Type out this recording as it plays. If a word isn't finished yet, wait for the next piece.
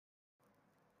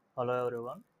Hello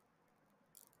everyone,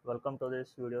 welcome to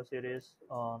this video series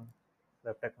on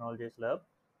Web Technologies Lab.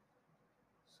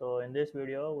 So in this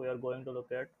video we are going to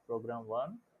look at program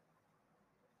 1.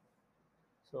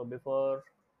 So before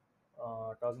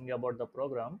talking about the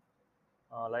program,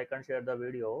 like and share the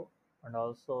video and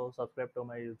also subscribe to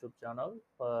my YouTube channel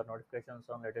for notifications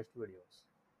on latest videos.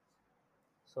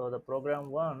 So the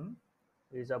program 1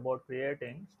 is about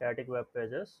creating static web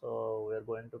pages. So we are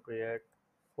going to create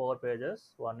 4 pages.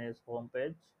 One is home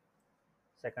page,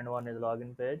 second one is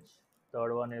login page,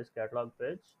 third one is catalog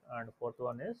page, and fourth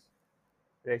one is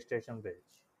registration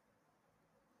page.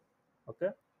 Okay,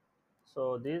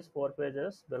 so these 4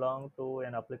 pages belong to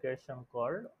an application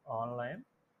called online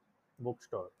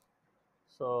bookstore,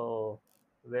 so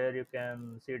where you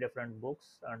can see different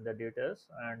books and the details,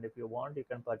 and if you want you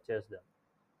can purchase them.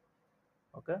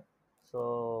 Okay,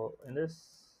 so in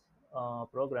this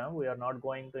program we are not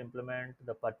going to implement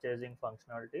the purchasing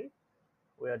functionality.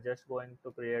 We are just going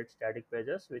to create static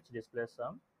pages which display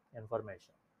some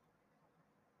information.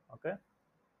 Okay,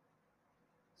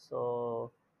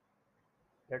 so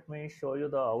let me show you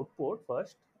the output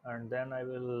first and then I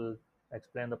will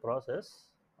explain the process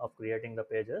of creating the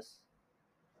pages.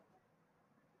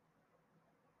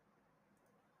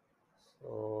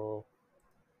 So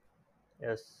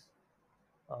yes,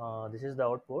 this is the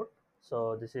output.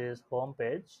 So this is home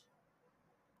page,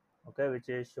 okay, which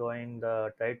is showing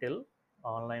the title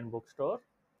online bookstore,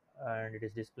 and it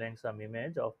is displaying some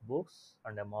image of books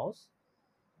and a mouse,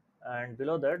 and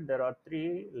below that there are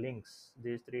 3 links.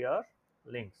 These 3 are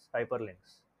links,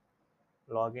 hyperlinks: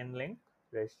 login link,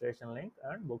 registration link,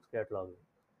 and books catalog link.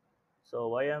 So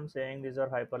why I'm saying these are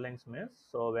hyperlinks means,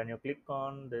 so when you click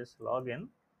on this login,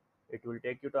 it will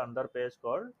take you to another page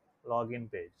called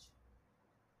login page.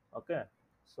 Okay,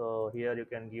 so here you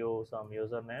can give some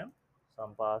username,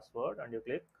 some password, and you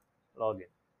click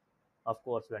login. Of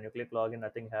course, when you click login,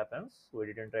 nothing happens. We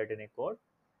didn't write any code.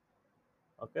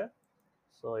 Okay,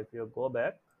 so if you go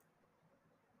back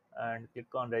and click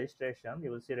on registration,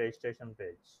 you will see registration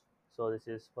page. So this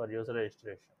is for user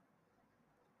registration.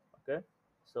 Okay,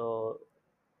 so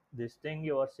this thing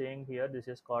you are seeing here, this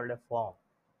is called a form.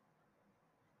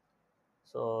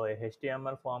 So a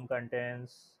HTML form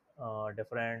contains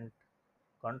different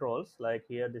controls, like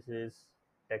here this is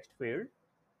text field,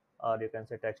 or you can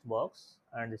say text box,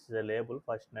 and this is a label,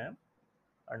 first name,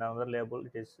 and another label,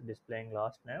 it is displaying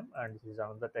last name, and this is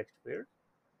another text field.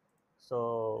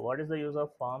 So what is the use of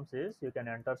forms is you can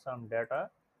enter some data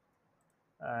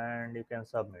and you can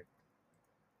submit.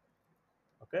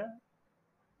 Okay,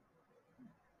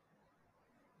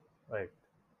 right,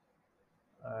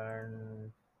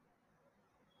 and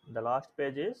the last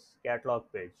page is catalog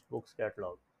page, books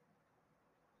catalog,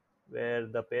 where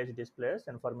the page displays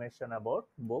information about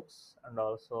books, and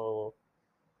also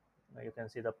you can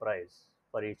see the price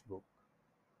for each book.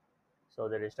 So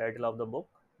there is title of the book,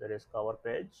 there is cover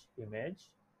page, image,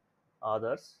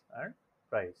 others, and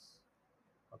price.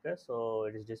 Okay, so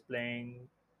it is displaying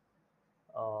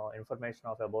information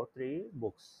of about 3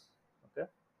 books. Okay,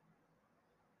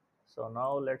 so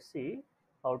now let's see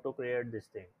how to create this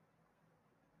thing.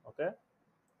 Okay,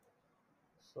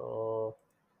 so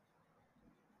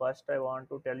first I want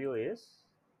to tell you is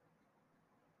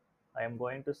I am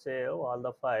going to save all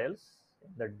the files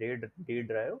in the D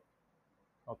drive.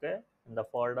 Okay, in the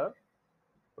folder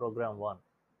program 1.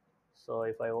 So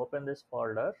if I open this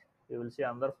folder, you will see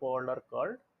another folder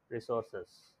called resources.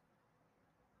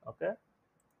 Okay,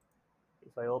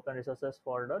 if I open resources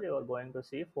folder, you are going to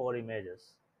see 4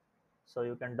 images. So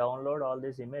you can download all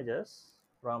these images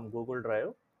from Google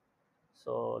Drive.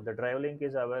 So the drive link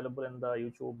is available in the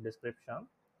YouTube description.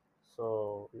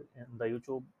 So in the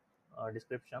YouTube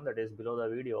description, that is below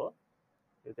the video,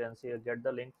 you can see get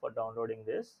the link for downloading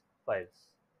these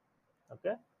files.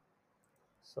 Okay,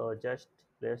 so just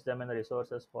place them in the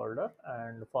resources folder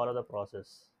and follow the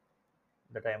process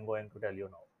that I am going to tell you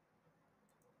now.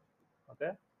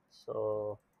 Okay,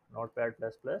 so notepad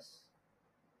plus plus.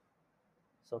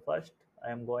 So first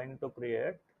I am going to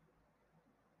create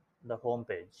the home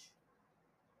page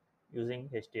using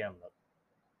HTML.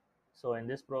 So in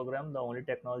this program, the only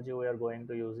technology we are going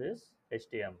to use is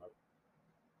HTML.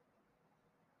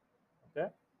 Okay,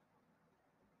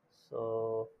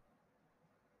 so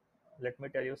let me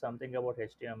tell you something about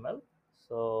HTML.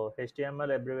 So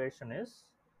HTML abbreviation is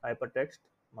hypertext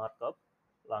markup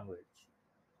language.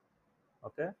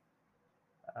 Okay,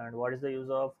 and what is the use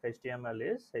of HTML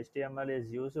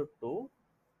is used to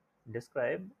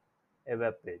describe a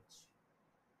web page.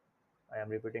 I am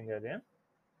repeating again,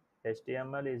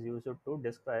 HTML is used to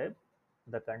describe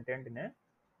the content in a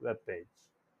web page.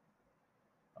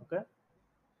 Okay,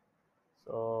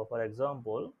 So for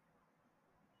example,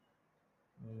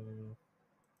 mm,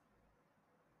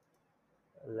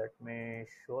 let me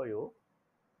show you.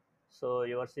 So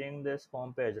you are seeing this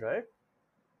home page, right?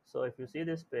 So if you see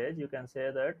this page, you can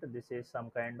say that this is some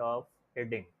kind of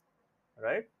heading,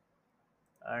 right?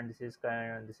 And this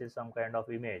is some kind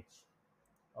of image,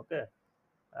 okay?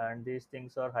 And these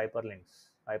things are hyperlinks,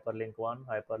 hyperlink 1,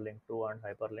 hyperlink 2, and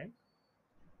hyperlink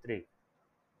 3,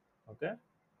 okay?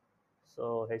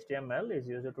 So HTML is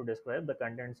used to describe the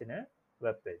contents in a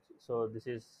web page. So this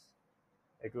is,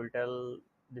 it will tell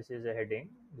this is a heading,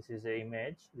 this is a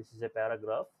image, this is a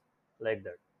paragraph, like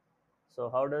that. So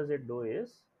how does it do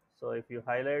is, so if you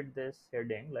highlight this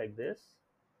heading like this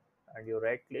and you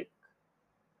right click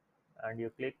and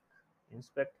you click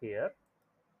inspect here,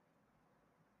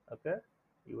 okay,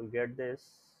 you will get this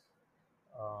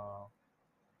uh,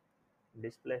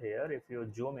 display here. If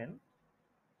you zoom in,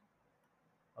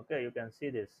 okay, you can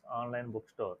see this online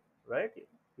bookstore, right?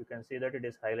 You can see that it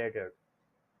is highlighted.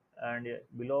 And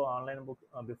below online book,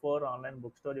 before online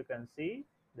bookstore, you can see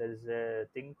there is a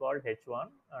thing called h1,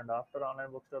 and after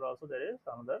online bookstore also there is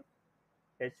another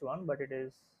h1, but it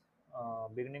is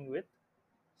beginning with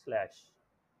slash.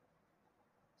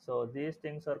 So these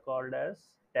things are called as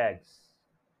tags,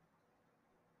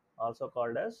 also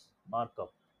called as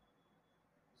markup.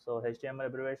 So HTML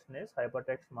abbreviation is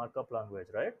hypertext markup language,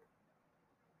 right?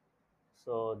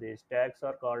 So these tags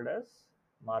are called as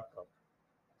markup.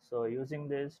 So using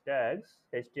these tags,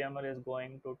 HTML is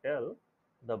going to tell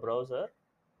the browser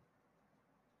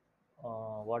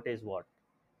what is what,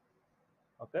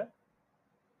 okay?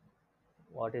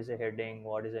 What is a heading,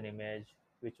 what is an image,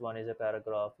 which one is a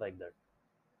paragraph, like that.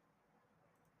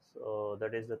 So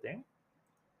that is the thing.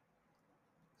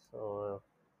 So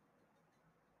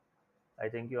I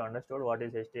think you understood what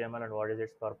is HTML and what is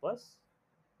its purpose,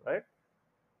 right?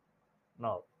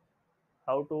 Now,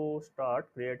 how to start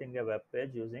creating a web page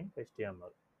using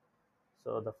HTML.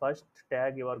 So the first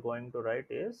tag you are going to write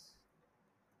is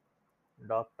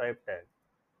doc type tag.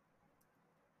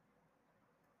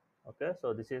 Okay,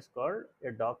 so this is called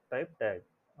a doc type tag,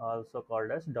 also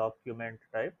called as document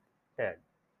type tag.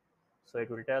 So it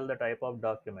will tell the type of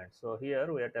document. So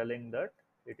here we are telling that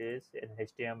it is an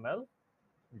HTML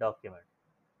document.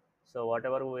 So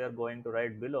whatever we are going to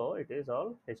write below, it is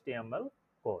all HTML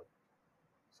code.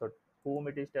 So whom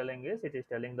it is telling is, it is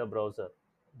telling the browser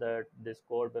that this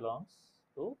code belongs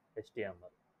to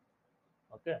HTML.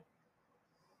 Okay,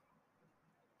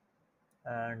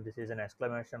 and this is an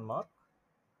exclamation mark,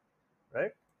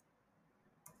 right?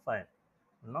 Fine.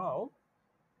 Now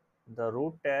the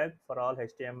root tag for all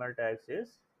HTML tags is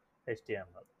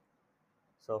HTML.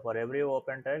 So for every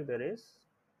open tag there is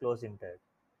closing tag,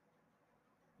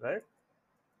 right?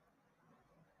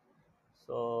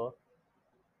 So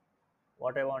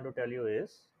what I want to tell you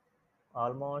is,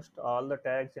 almost all the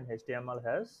tags in HTML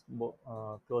has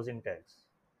closing tags.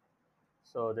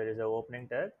 So there is a opening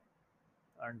tag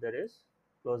and there is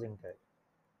closing tag.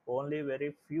 Only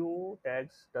very few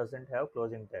tags doesn't have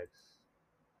closing tags.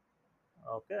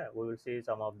 Okay, we will see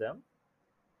some of them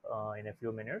in a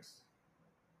few minutes.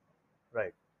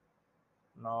 Right,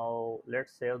 now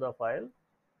let's save the file.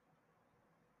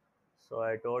 So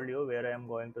I told you where I am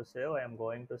going to save. I am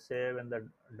going to save in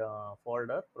the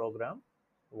folder program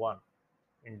 1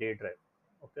 in D drive.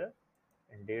 Okay,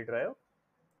 in D drive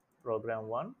program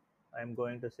 1 I am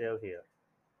going to save here.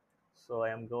 So I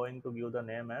am going to give the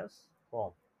name as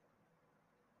home,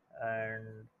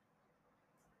 and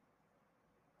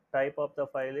type of the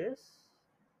file is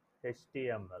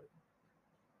HTML.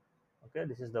 Okay,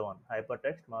 this is the one,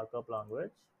 hypertext markup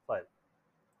language file.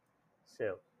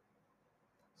 Save.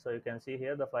 So you can see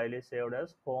here the file is saved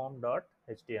as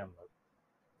home.html.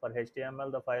 For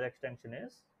HTML, the file extension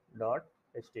is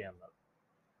 .html.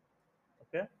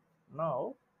 Okay,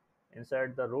 now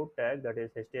inside the root tag, that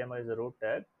is HTML is the root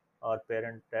tag or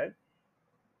parent tag.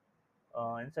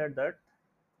 Inside that,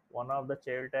 one of the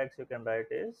child tags you can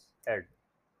write is head.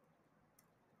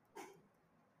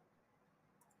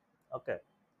 Okay,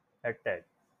 head tag.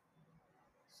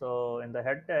 So in the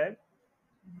head tag,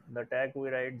 the tag we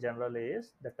write generally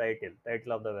is the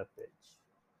title of the web page.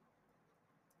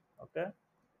 Okay,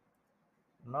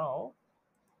 now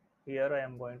here I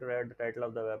am going to write the title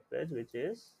of the web page, which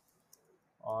is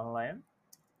online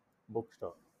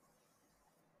bookstore.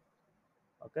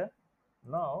 Okay,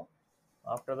 now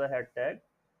after the head tag,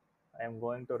 I am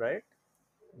going to write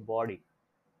body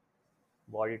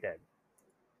tag,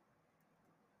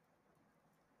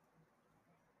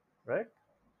 right?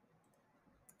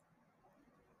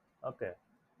 Okay,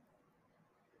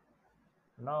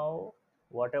 now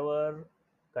whatever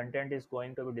content is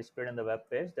going to be displayed in the web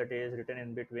page that is written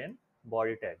in between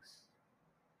body tags.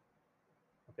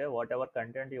 Okay, whatever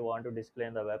content you want to display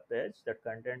in the web page, that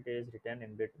content is written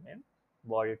in between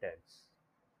body tags,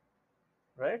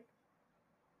 right?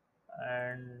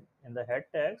 And in the head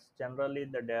tags, generally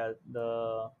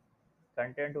the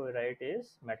content we write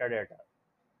is metadata.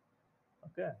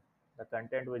 Okay, the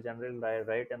content we generally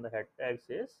write in the head tags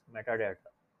is metadata,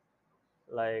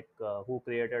 like who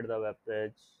created the web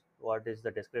page, what is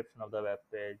the description of the web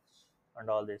page, and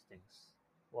all these things.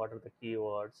 What are the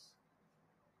keywords?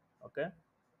 Okay,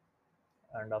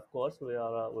 and of course we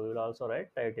will also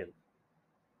write title,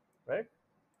 right?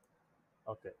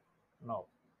 Okay, now,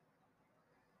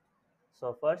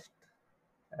 so first,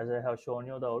 as I have shown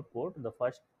you the output, the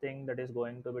first thing that is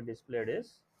going to be displayed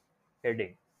is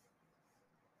heading.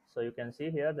 So you can see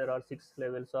here there are 6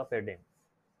 levels of headings.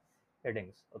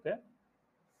 Okay,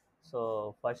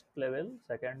 so first level,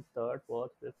 second, third,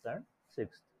 fourth, fifth, and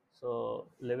sixth. So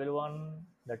level 1,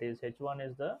 that is H1,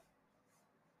 is the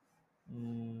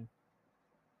mm,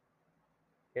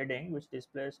 heading which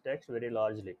displays text very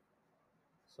largely.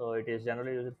 So it is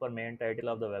generally used for main title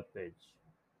of the web page,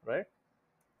 right?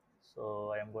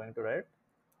 So I am going to write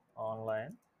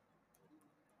online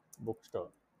bookstore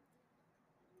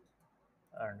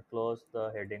and close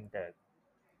the heading tag.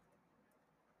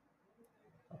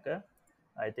 Okay,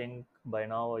 I think by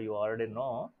now you already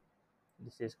know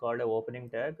this is called a opening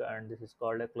tag and this is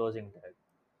called a closing tag.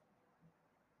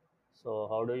 So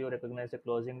how do you recognize a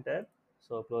closing tag?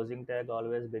 So closing tag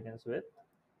always begins with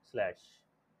slash.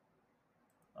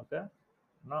 Okay,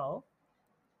 now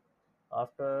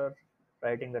after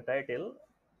writing the title,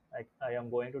 I am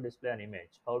going to display an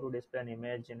image. How to display an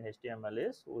image in HTML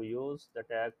is we use the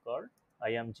tag called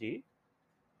img.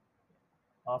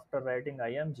 After writing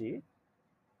img,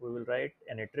 we will write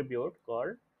an attribute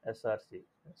called src.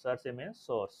 Src means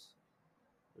source,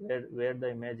 where the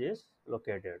image is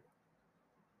located.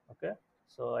 Okay,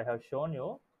 so I have shown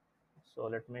you. So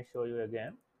let me show you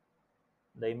again.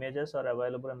 The images are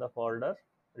available in the folder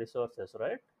resources,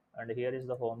 right? And here is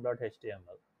the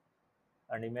home.html,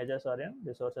 and images are in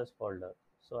resources folder.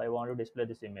 So I want to display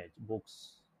this image,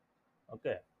 books.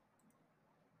 Okay,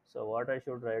 so what I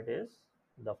should write is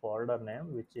the folder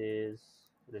name, which is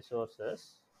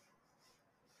resources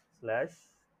slash,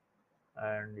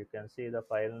 and you can see the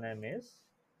file name is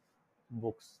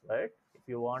books, right? If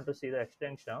you want to see the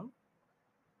extension,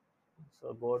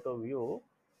 so go to view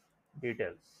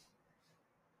details.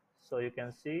 So you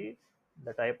can see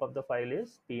the type of the file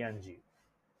is png.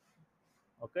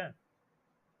 Okay,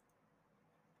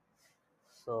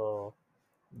 so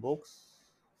books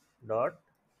dot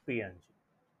png,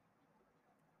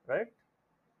 right?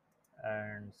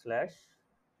 And slash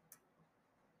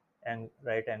and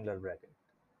right angular bracket.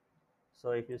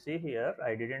 So if you see here,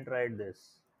 I didn't write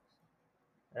this.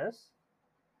 Yes,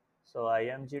 so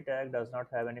img tag does not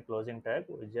have any closing tag.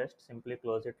 We just simply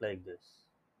close it like this.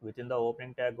 Within the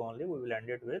opening tag only, we will end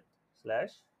it with slash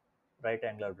right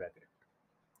angular bracket.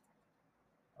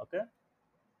 Okay,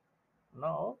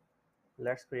 now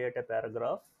let's create a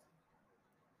paragraph,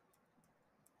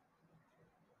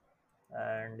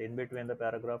 and in between the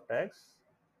paragraph tags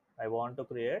I want to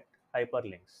create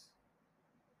hyperlinks.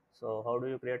 So how do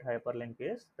you create hyperlink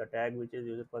is the tag which is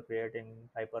used for creating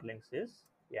hyperlinks is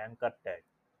anchor tag.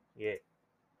 A.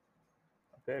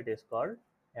 Okay, it is called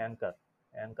anchor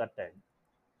tag.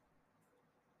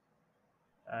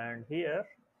 And here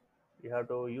you have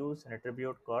to use an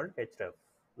attribute called href,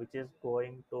 which is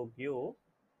going to give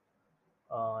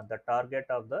the target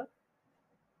of the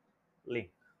link.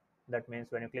 That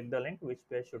means when you click the link, which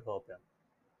page should open.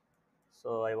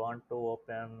 So I want to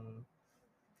open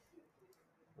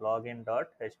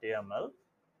login.html,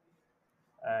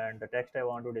 and the text I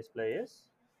want to display is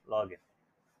login.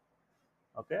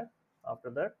 Okay, after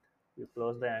that you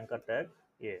close the anchor tag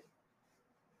A,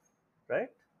 right?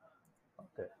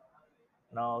 Okay,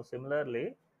 now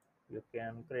similarly you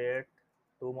can create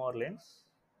 2 more links.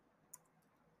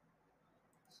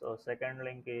 So second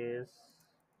link is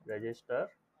register,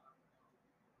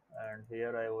 and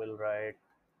here I will write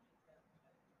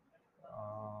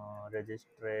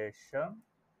registration,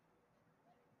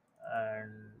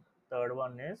 and third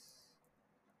one is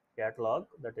catalog,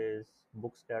 that is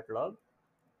books catalog.html,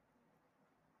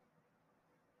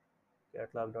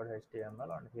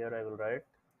 and here I will write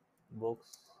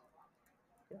books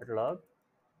catalog.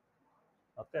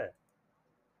 Okay,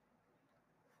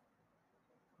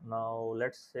 now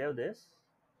let's save this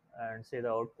and see the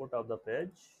output of the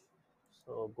page.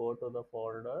 So go to the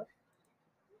folder,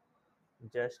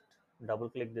 just double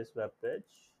click this web page.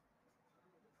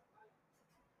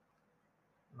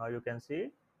 Now you can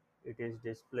see it is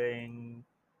displaying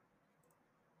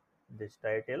this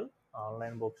title,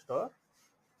 online bookstore,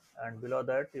 and below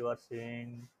that you are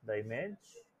seeing the image,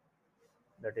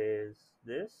 that is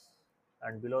this,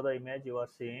 and below the image you are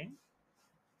seeing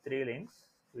three links,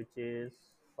 which is,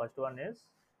 first one is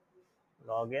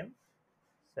login,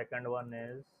 second one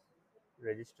is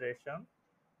registration,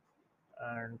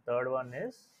 and third one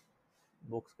is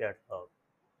books catalog.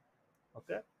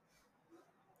 Okay,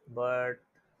 but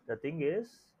the thing is,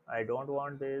 I don't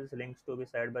want these links to be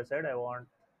side by side. I want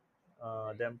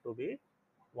them to be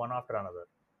one after another.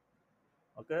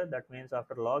 Okay, that means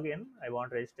after login I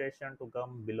want registration to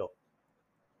come below.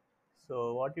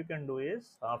 So what you can do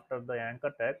is, after the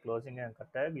anchor tag, closing anchor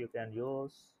tag, you can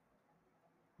use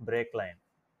break line.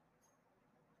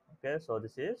 Okay, so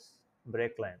this is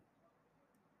break line.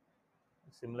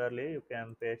 Similarly, you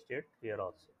can paste it here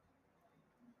also.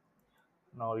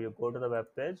 Now you go to the web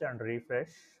page and refresh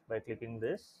by clicking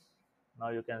this. Now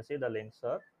you can see the links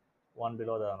are one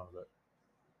below the another,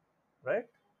 right?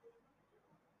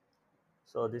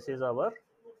 So this is our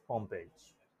home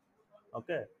page.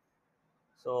 Okay,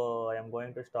 so I am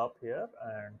going to stop here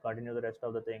and continue the rest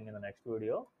of the thing in the next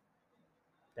video.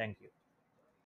 Thank you.